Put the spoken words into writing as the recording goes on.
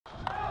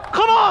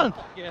on!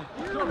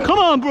 Come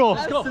on, bro.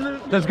 Let's go.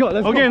 Let's go.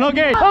 Okay,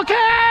 okay.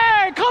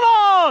 Okay, come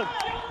on!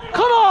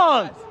 Come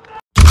on!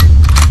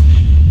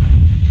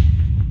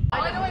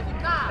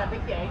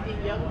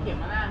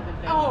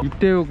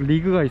 (6대6)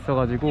 리그가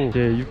있어가지고 이제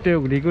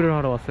 6대6 리그를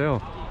하러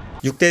왔어요.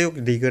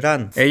 6대6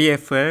 리그란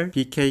AFL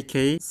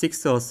BKK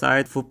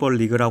 6-a-side 풋볼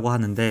리그라고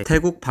하는데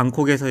태국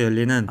방콕에서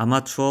열리는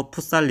아마추어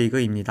풋살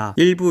리그입니다.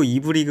 1부,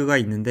 2부 리그가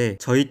있는데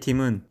저희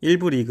팀은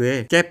 1부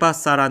리그의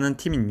깨빠사라는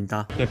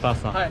팀입니다.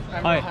 깨빠사.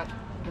 Hi.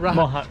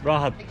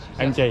 Rahat.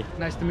 I'm Jay.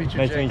 Nice to meet you.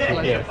 Nice to meet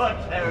you. Yes.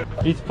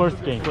 It's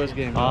first game. First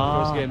game.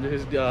 Ah. First game.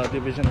 This is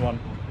Division 1.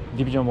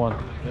 Division 1.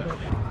 Yeah.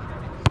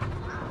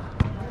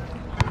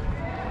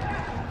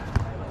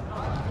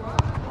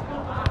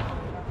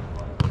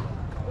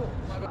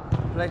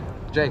 Play.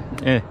 Jay.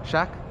 Yeah.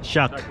 Shaq.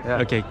 Shaq.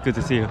 Yeah. Okay, good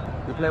to see you.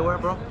 You play where,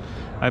 bro?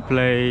 I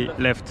play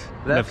left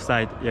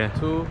side. Yeah.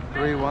 2,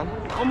 3, 1.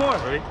 One more.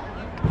 Ready?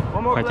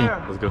 One more Fighting.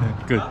 player. Let's go.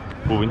 Good.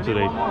 We'll win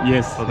today.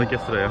 Yes. I think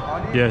yesterday.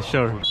 Yeah,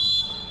 sure.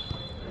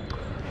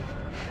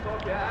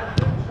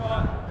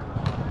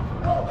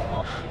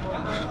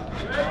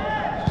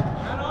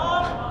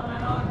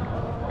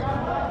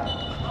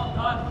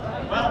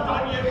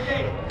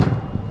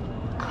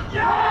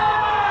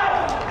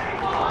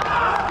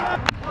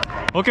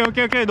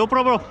 Okay, no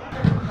problem.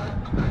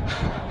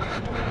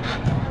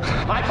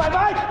 Bye.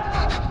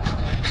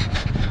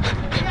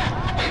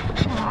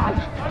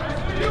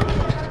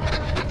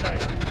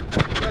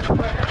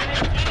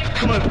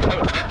 Come on.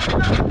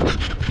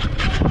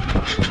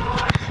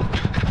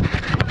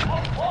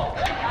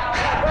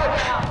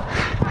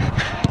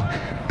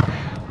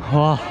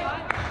 와.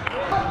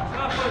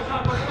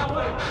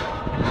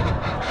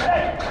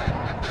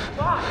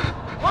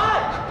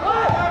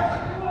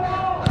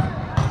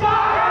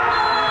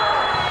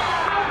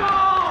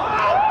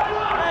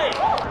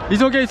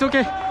 It's okay, it's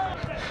okay.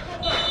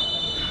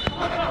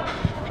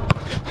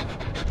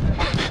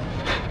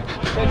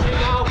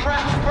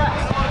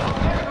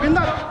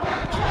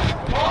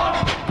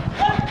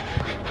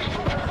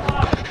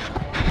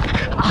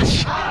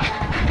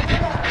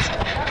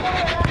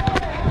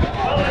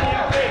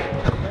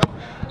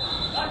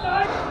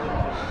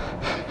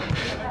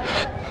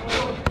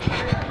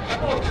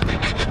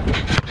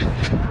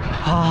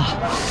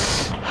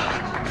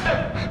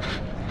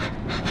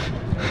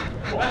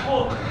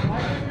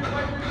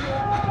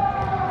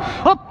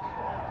 업!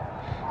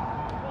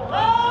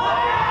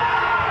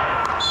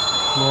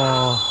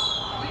 와.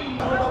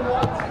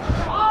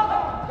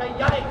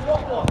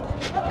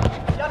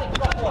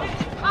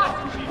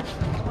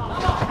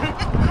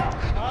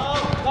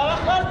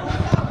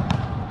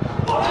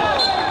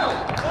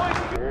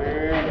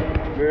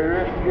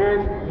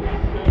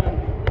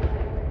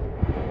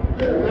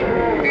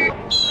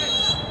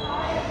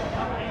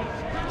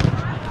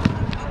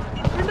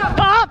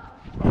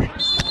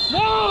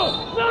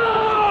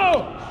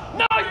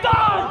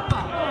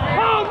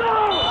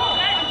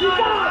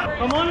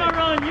 Come on,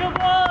 Aaron, you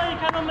boy, you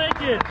cannot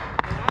make it.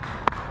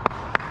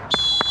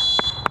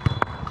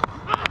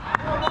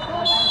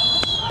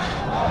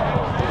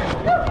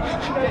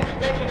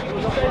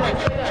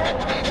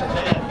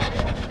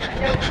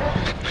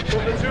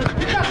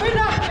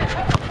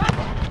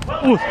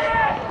 Oh,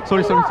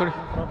 sorry.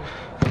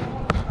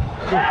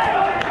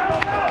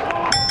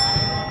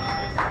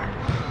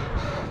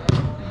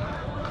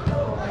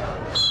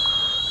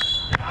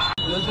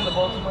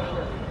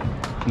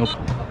 Nope.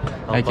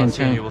 I can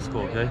change. You will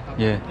score, okay?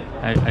 Yeah,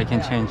 I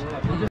can change.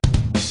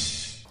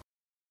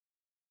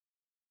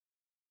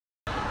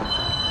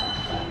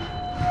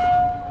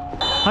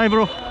 Hi,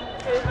 bro.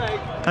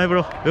 Hi,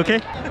 bro. You okay?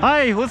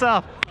 Hi, what's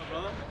up?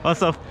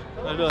 What's up?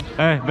 How you doing?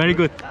 Hey, very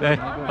good. Hey,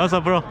 what's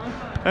up, bro?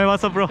 Hey,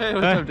 what's up, bro? Hey,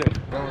 what's up, Jay?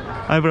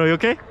 Hi, bro. You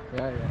okay?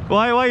 Yeah.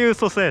 Why you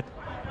so sad?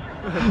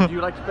 Do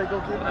you like to play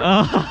goalkeeper?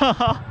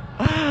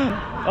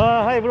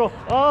 Hi, bro.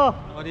 Oh,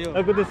 How do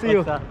you? good to see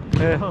you.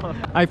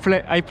 I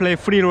play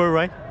free role,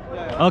 right?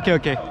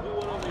 Yeah.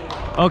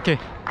 Okay.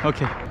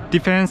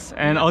 Defense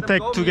and attack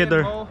Go together.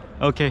 in, bro.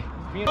 Okay.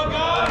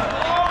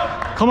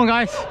 Come on,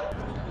 guys.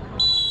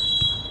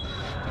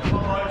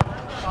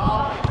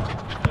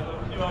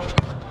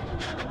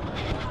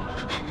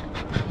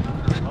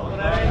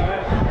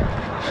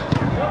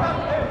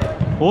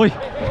 Oi.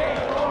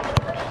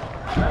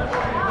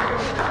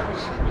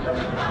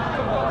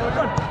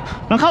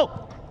 랑เข้า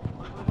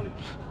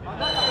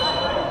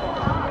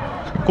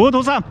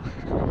고도 3.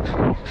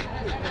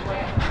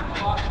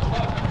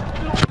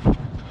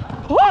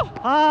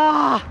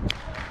 아.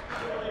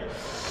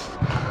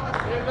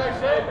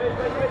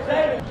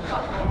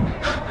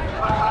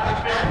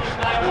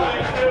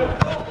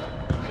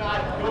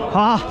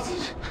 아.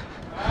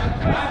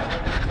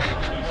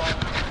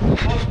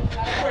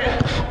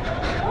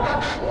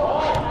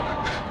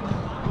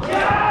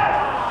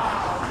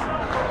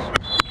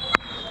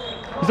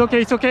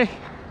 It's okay.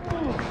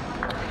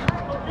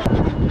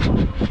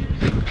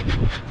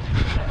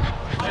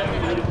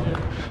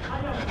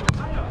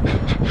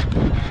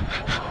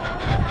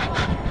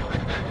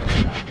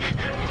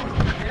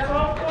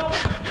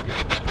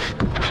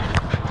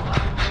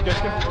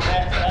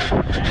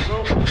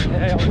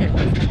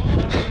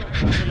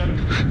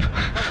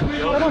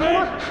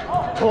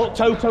 Oh,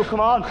 toe, come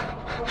on.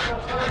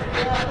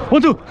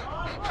 원투.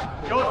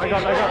 I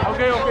got.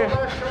 Okay.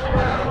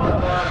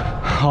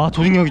 아,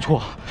 조직력이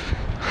좋아.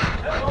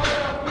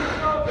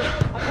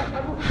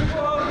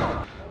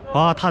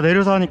 아, 다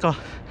내려서 하니까.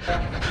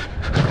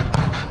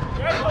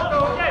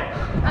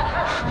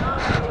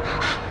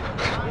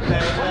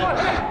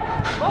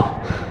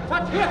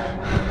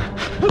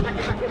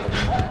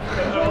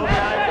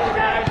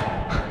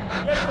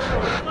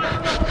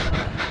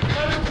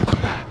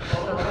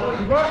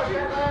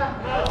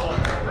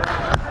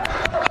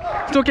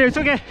 It's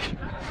okay.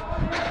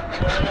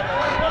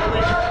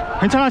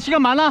 괜찮아,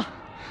 시간 많아.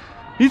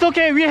 It's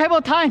okay, we have a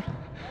time.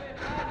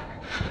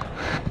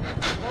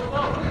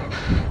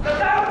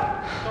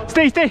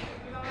 Stay.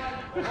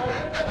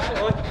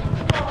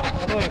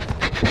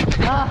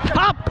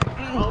 Up.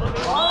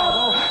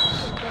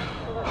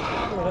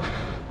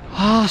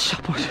 아, 씨,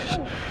 아파.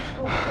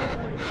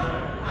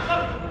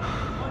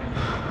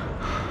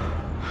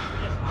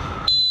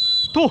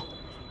 도.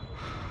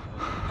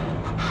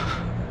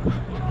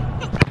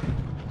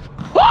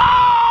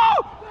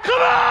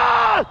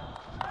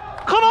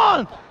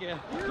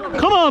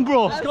 Come on,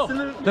 bro.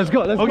 Let's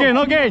go.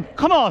 Again.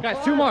 Come on. Guys,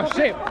 2 more.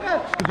 Shape.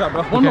 Good job,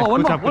 bro. One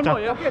more.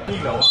 Yeah.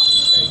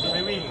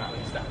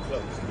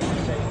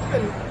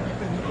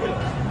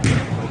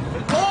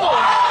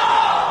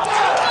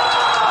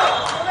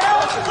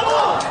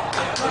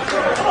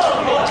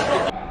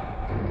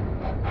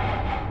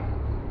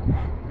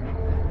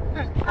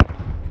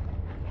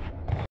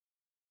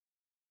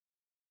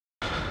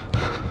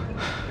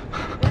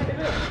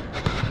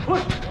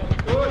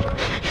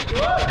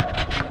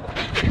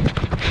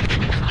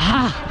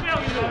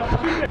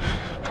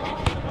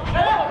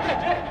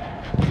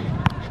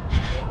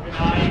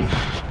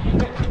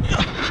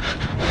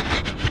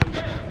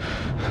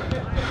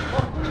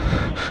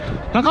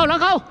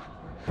 랑카오.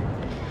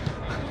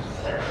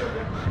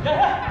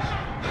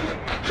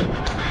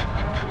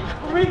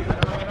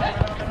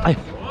 아이.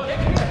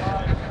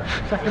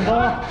 Second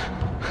ball.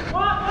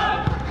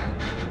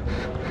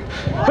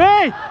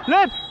 Hey,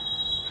 left.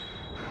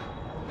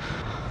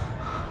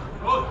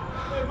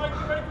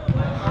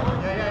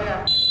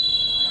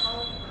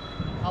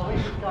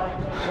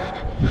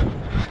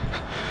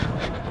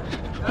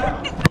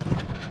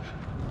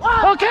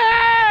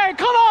 Okay,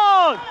 come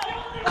on.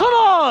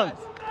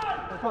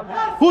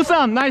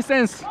 Husam, nice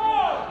sense.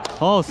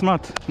 Oh,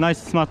 smart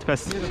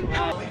pass.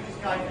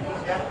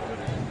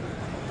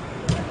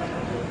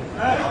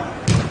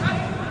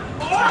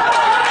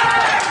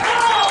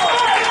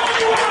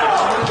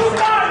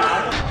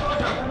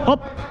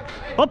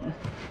 Up.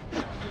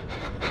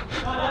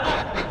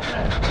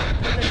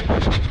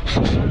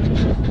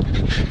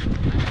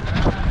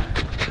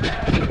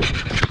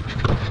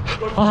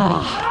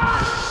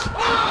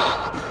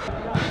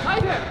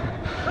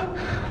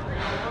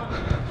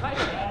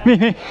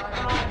 Me.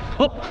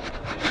 Up.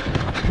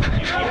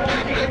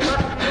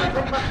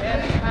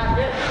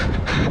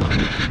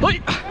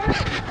 Oi.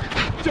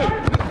 Go.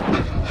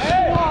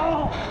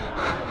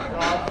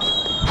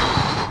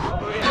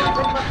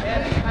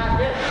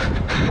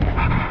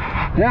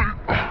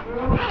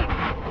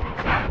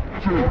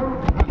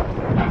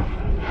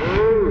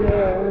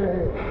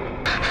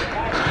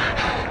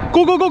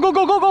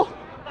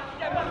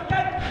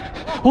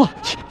 와,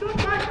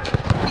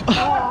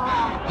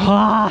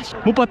 아,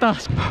 못 봤다.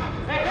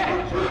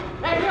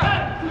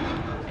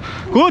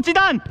 고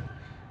지단.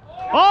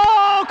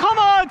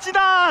 컴온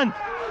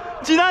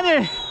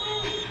지단이.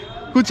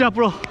 Good job,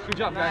 bro.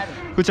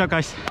 Good job,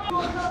 guys.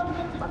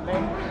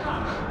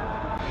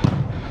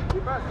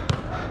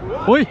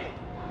 오이.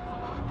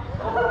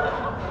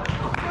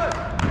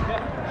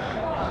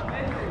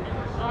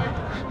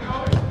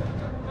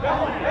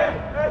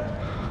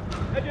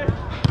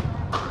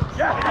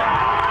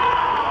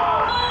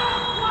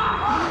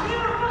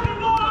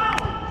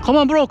 Come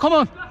on, bro. Come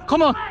on.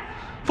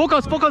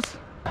 Focus.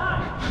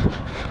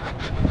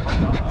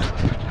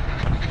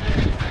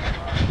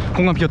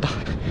 공간 비었다.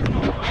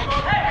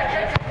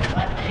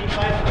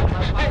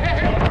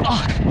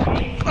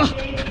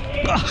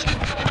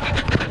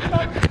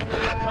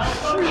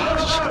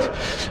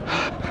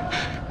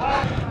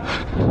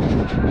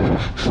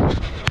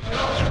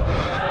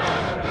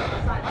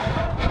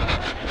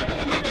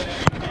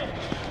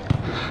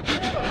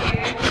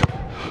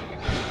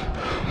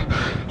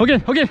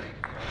 오케이.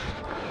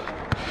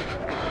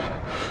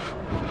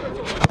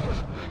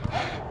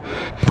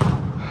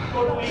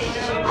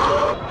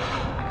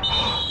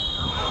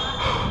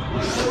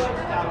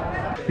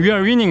 We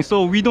are winning,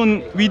 so we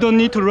don't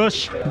need to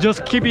rush.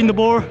 Just keep in the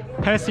ball,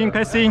 passing.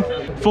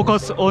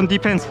 Focus on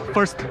defense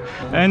first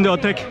and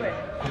attack.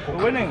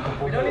 We're winning.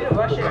 We don't need to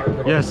rush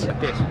it. Yes.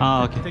 Okay.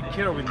 Okay. Take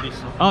care of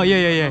this.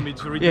 Yeah.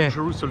 It's really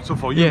dangerous also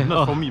for you,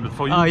 not for me, but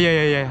for you.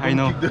 Yeah. I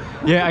know.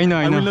 I know.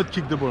 I will not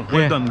kick the ball.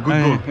 Well done.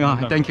 Good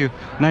goal. Thank you.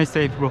 Nice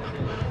save, bro.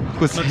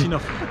 Good Not save.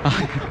 enough.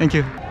 Thank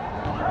you.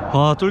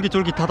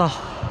 쫄깃쫄깃하다.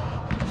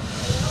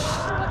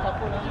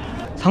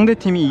 상대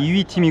팀이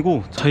 2위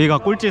팀이고 저희가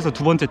꼴찌에서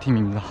두 번째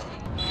팀입니다.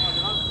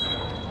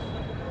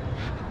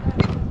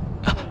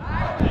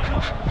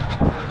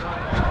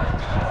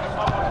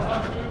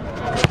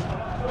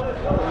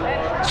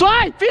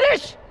 스와이!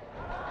 피니쉬!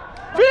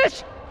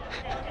 피니쉬!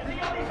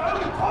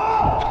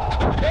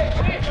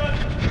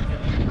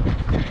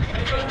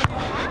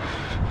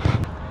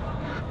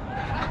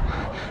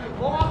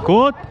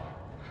 굿!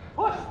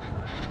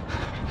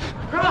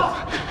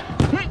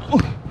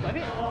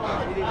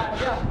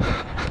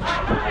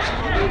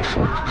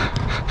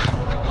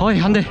 어이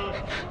안돼.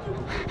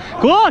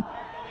 굿!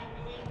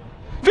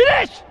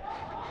 피니쉬!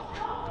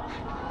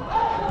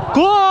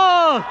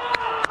 굿!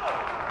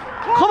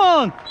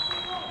 컴온!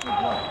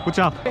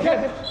 굿잡.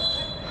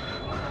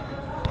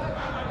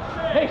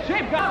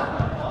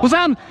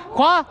 후삼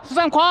과!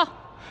 후삼 과!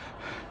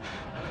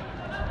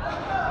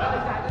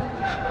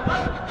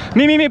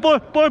 미미미 볼!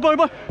 볼! 볼!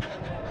 볼!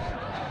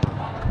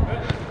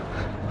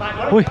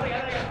 오이!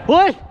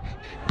 오이!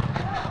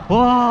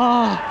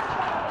 와!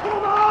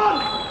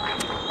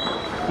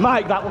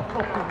 Mate, that one.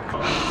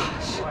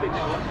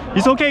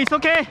 It's okay, it's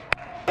okay.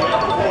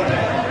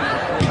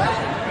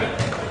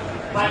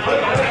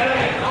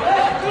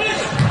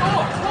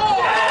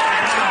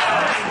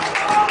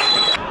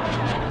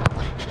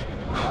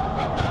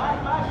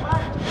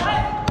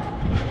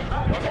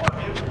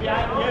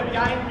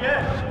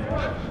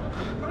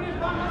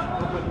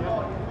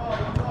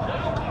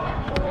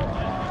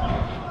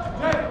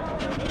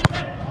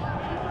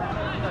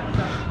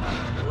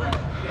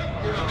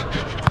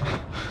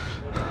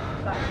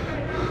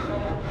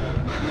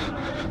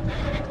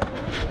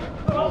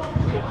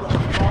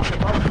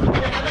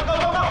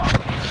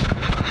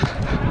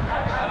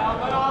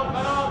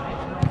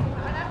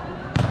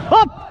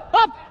 Up,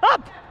 up,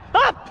 up,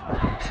 up.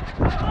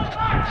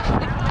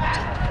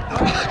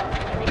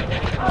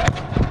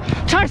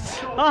 Charles.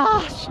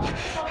 Ah.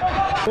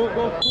 Go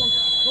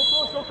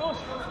close, go close.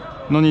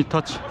 No need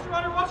touch.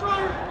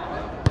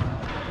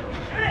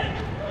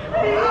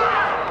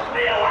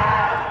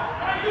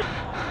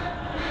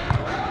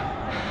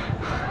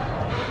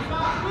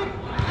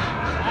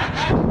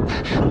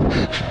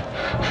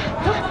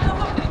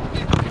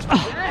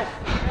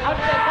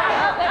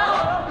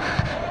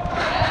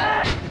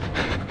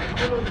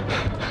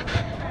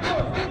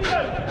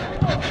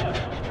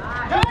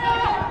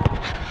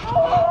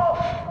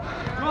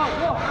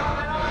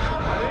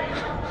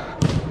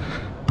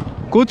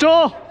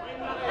 고쳐!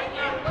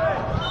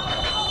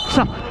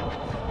 자!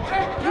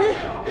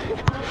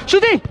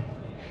 슈팅!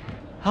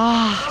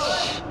 아,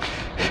 씨.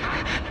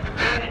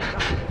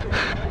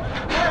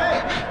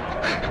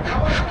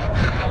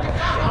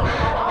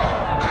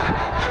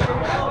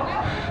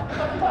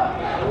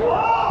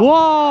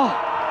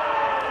 와!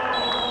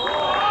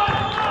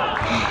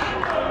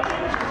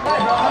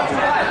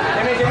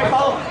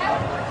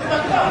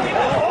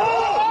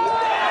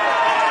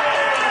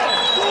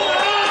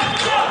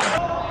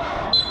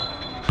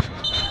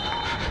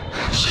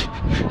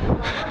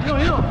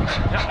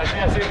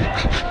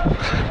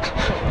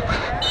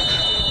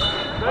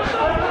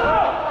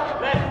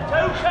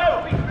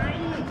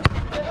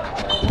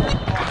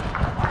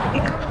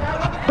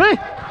 Hey!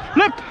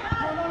 Left!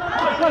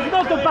 It was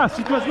not the pass,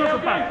 it was not the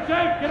pass.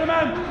 Get him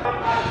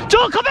in.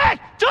 Joe, come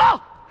back!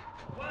 Joe!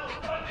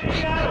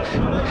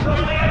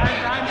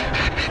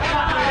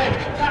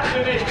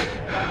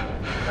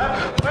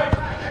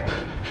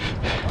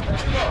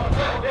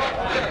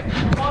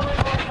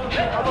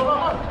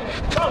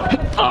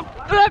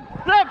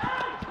 Left! Left!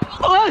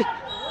 Oh!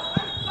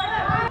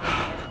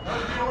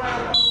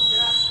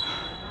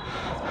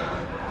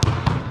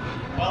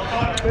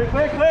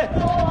 Clear.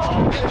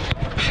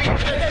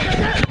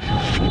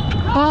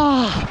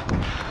 Ah,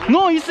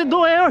 no, it's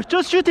no error.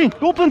 Just shooting.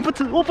 Open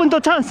the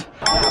chance.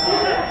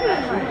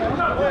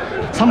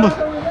 3분.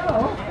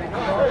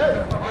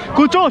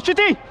 Good job,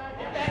 shooting.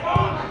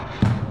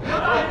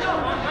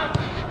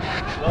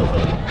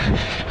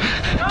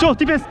 Joe,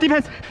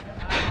 defense.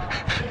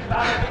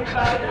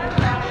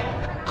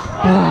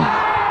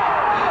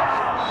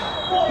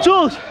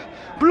 Joe,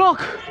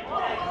 block.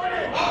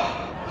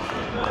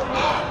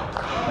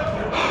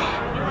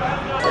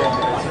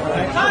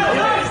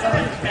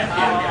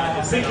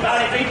 Think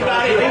about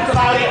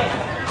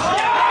it.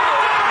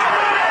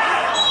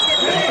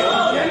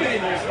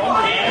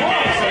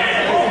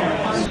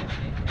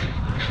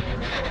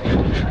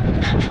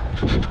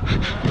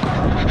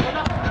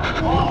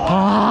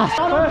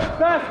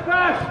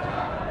 Fast.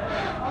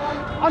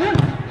 On him.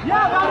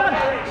 Yeah, well done.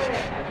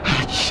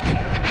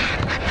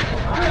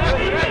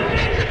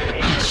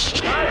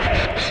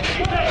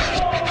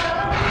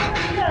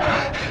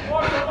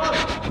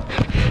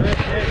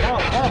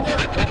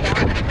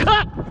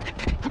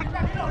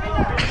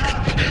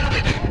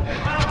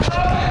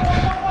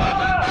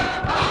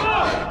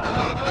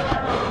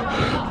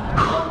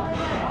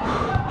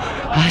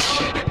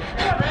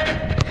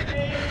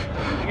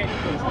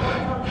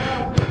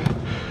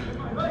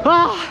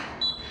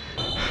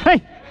 Hey!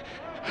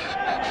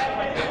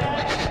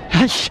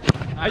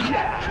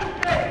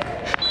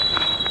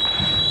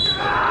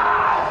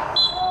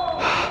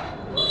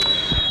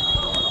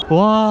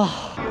 와,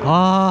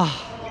 아.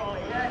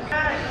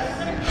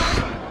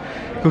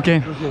 Good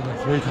game.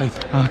 Very tight.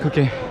 아, good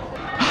game.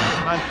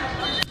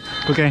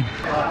 Good game.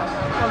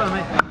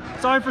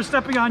 Sorry for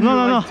stepping on No, you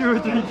no, no. like 2 or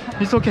 3 times.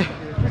 It's okay.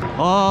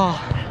 아,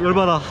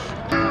 열받아.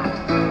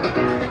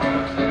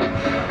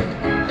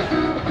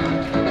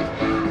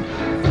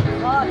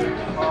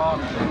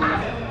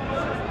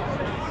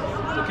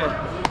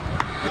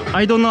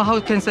 I don't know how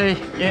I can say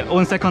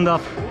on second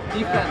half.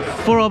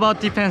 Defense. For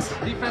about defense.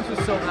 Defense was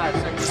so bad.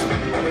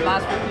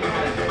 Last 15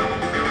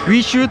 minutes.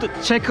 We should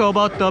check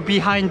about the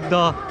behind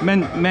the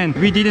man.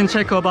 We didn't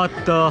check about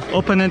the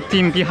opponent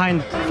team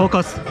behind.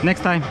 Focus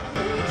next time.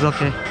 It's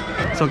okay.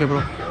 It's okay,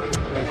 bro.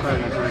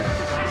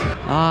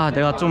 아,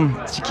 내가 좀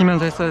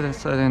지키면서 했어야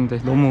되는데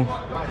너무.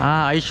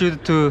 아, I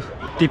should to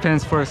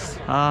defense first.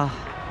 아,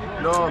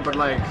 No, but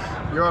like,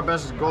 you're our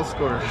best goal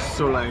scorer,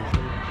 so like.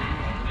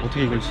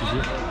 어떻게 이걸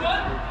치지?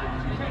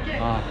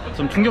 아,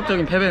 좀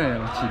충격적인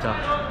패배네요, 진짜.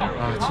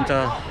 아,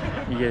 진짜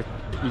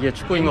이게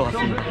축구인 것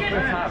같습니다.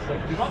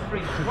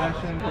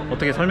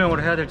 어떻게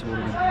설명을 해야 될지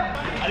모르겠네요.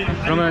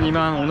 그러면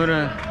이만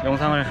오늘은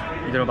영상을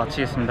이대로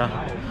마치겠습니다.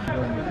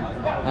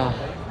 아,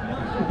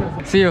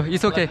 see you.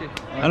 It's okay.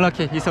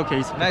 Unlucky. It's okay.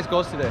 It's okay. Nice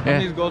goals today. Yeah.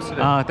 Nice goals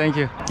today. Ah, thank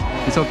you.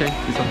 It's okay.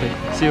 It's okay.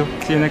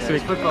 See you next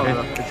week. football, Yeah.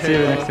 bro. It's See you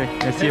football. next week.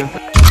 Yeah, see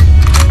you.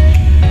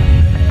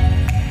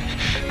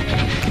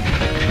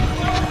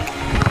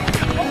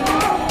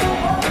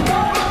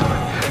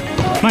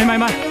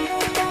 My.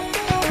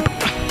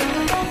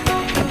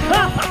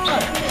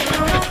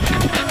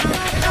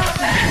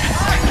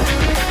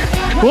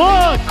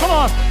 Whoa, come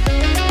on.